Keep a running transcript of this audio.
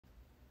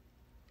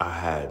I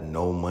had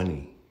no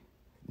money,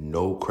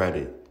 no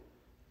credit,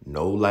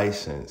 no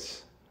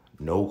license,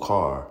 no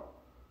car,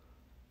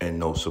 and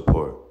no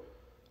support.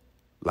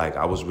 Like,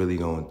 I was really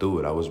going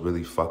through it. I was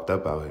really fucked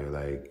up out here.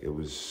 Like, it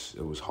was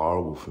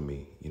horrible for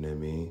me. You know what I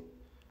mean?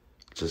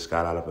 Just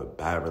got out of a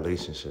bad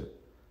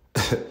relationship.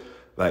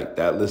 Like,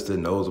 that list of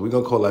no's, we're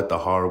going to call that the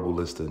horrible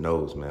list of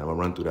no's, man. I'm going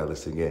to run through that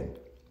list again.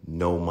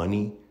 No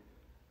money,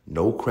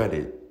 no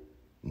credit,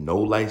 no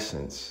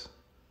license,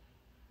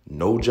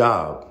 no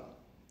job,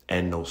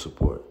 and no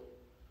support.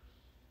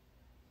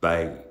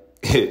 Like,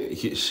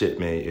 shit,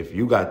 man, if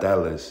you got that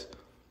list,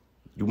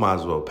 you might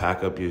as well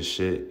pack up your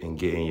shit and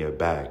get in your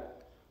bag.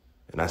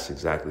 And that's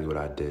exactly what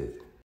I did.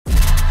 Yeah,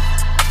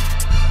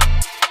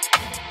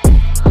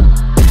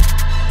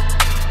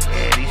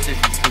 these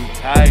shits is too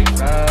tight,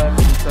 man.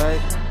 Too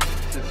tight.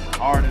 This shit is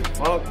hard as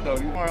fuck, though.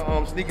 You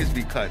want sneakers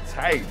be cut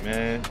tight,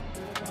 man.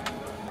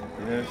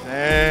 You know what I'm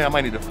saying? I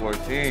might need a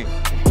 14.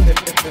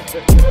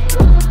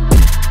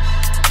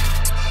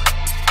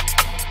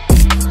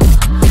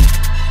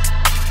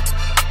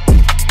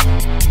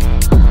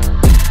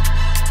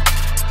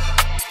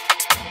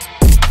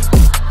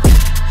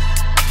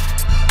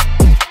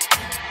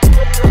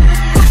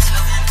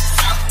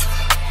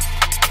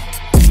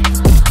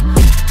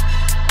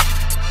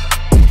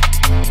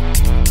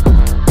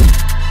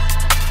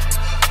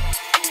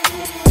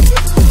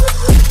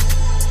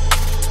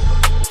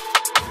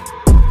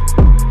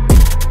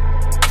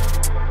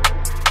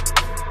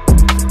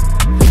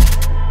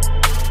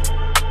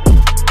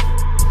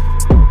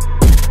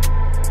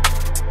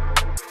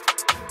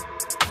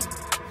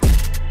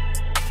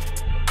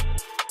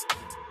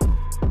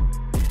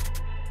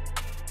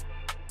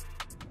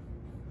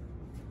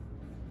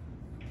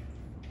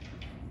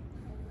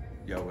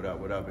 Yo,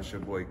 what up? It's your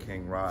boy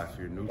King Ra. If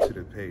you're new to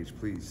the page,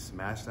 please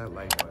smash that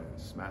like button,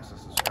 smash the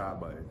subscribe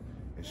button,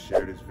 and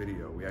share this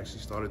video. We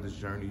actually started this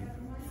journey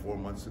 4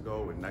 months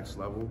ago with Next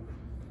Level.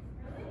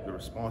 The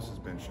response has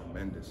been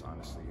tremendous,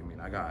 honestly. I mean,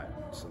 I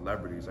got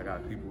celebrities, I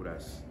got people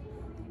that's,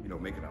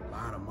 making a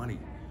lot of money.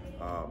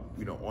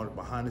 On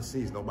behind the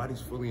scenes,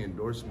 nobody's fully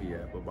endorsed me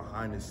yet, but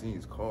behind the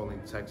scenes, calling,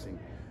 texting,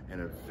 and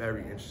are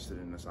very interested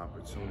in this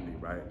opportunity,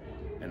 right?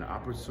 And the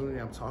opportunity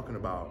I'm talking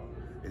about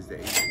is the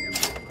ATM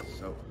business.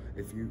 So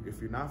if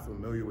you're not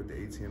familiar with the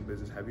ATM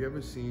business, have you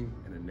ever seen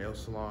in a nail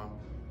salon,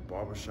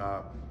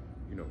 barbershop,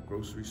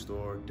 grocery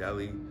store,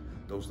 deli,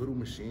 those little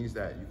machines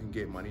that you can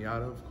get money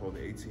out of called the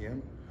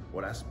ATM?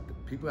 Well,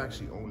 people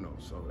actually own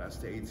those, so that's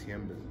the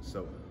ATM business.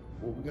 So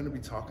what we're gonna be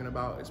talking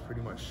about is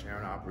pretty much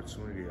sharing an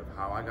opportunity of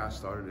how I got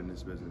started in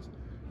this business,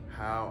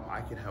 how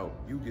I can help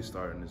you get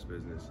started in this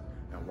business,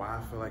 and why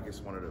I feel like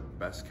it's one of the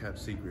best kept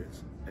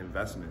secrets,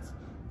 investments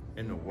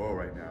in the world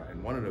right now,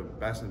 and one of the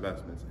best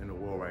investments in the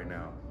world right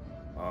now,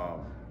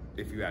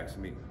 if you ask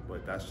me,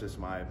 but that's just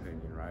my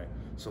opinion, right?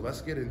 So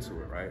let's get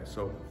into it, right?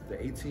 So the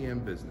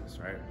ATM business,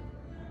 right?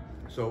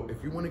 So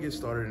if you want to get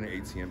started in the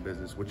ATM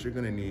business, what you're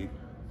gonna need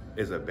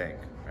is a bank,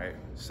 right?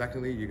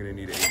 Secondly, you're gonna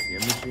need an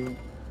ATM machine.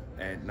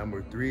 And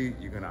number 3,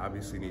 you're gonna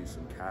obviously need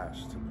some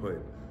cash to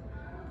put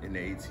in the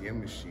ATM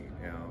machine.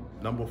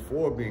 Number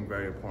 4 being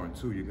very important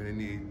too, you're gonna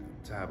need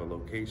to have a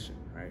location,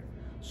 right?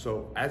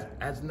 So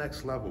as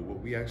Next Level, what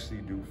we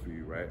actually do for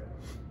you, right?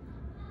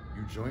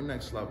 You join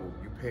Next Level,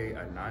 you pay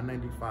a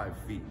 $9.95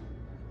 fee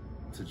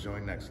to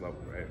join Next Level,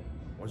 right?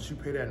 Once you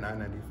pay that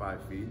 $9.95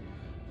 fee,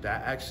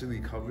 that actually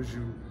covers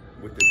you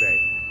with the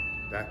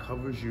bank. That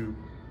covers you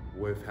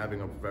with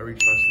having a very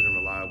trusted and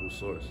reliable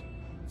source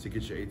to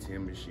get your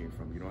ATM machine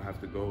from. You don't have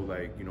to go on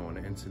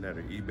the internet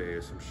or eBay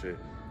or some shit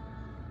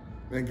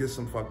and get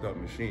some fucked up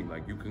machine.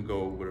 Like, you can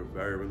go with a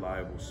very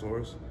reliable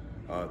source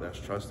that's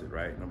trusted,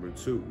 right? Number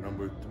 2.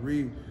 Number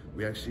 3,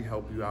 we actually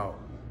help you out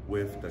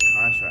with the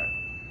contract,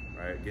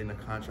 right? Getting a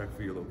contract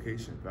for your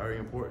location, very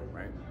important,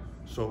 right?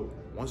 So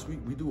once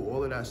we do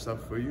all of that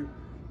stuff for you,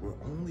 we're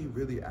only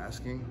really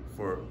asking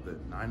for the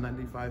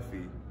 $9.95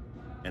 fee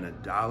and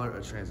 $1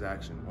 a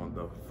transaction on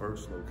the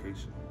first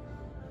location,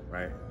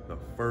 right? The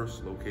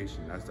first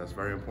location, that's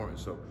very important.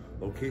 So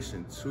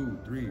location 2,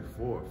 3,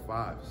 4,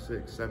 5,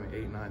 6, 7,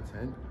 8, 9,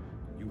 10,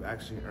 you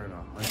actually earn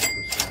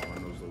 100%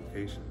 on those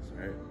locations,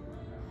 right?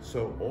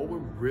 So all we're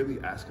really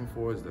asking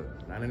for is the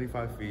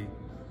 $9.95 fee,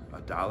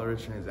 $1 a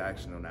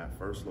transaction on that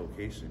first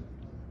location,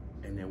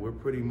 and then we're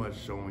pretty much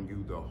showing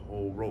you the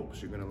whole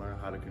ropes. You're gonna learn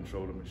how to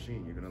control the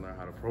machine. You're gonna learn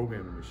how to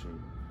program the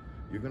machine.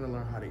 You're gonna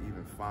learn how to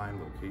even find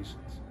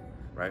locations,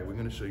 right? We're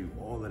gonna show you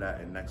all of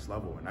that in Next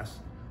Level, and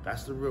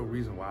that's the real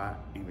reason why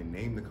I even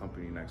named the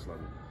company Next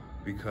Level,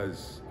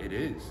 because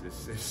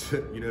it's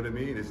you know what I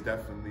mean? It's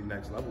definitely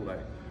next level.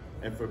 Like,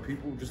 and for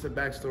people, just a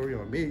backstory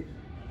on me,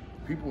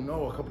 people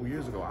know a couple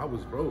years ago I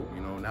was broke,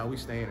 now we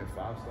staying in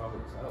 5-star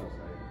hotels,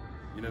 like,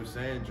 you know what I'm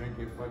saying?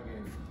 Drinking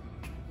fucking,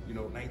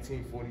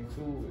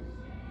 1942.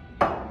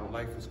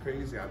 Life is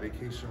crazy. I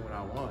vacation when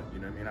I want, you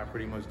know what I mean? I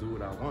pretty much do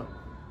what I want.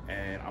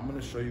 And I'm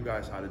gonna show you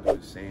guys how to do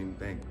the same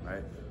thing,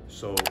 right?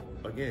 So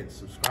again,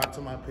 subscribe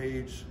to my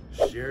page,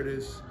 share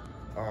this,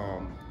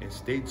 and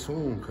stay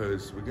tuned,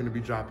 because we're gonna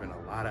be dropping a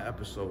lot of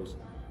episodes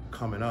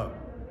coming up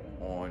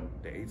on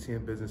the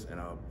ATM business and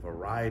a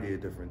variety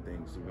of different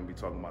things we're gonna be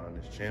talking about on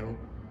this channel.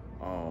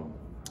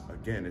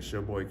 Again, it's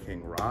your boy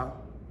King Ra,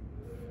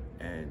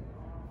 and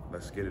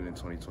let's get it in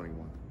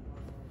 2021.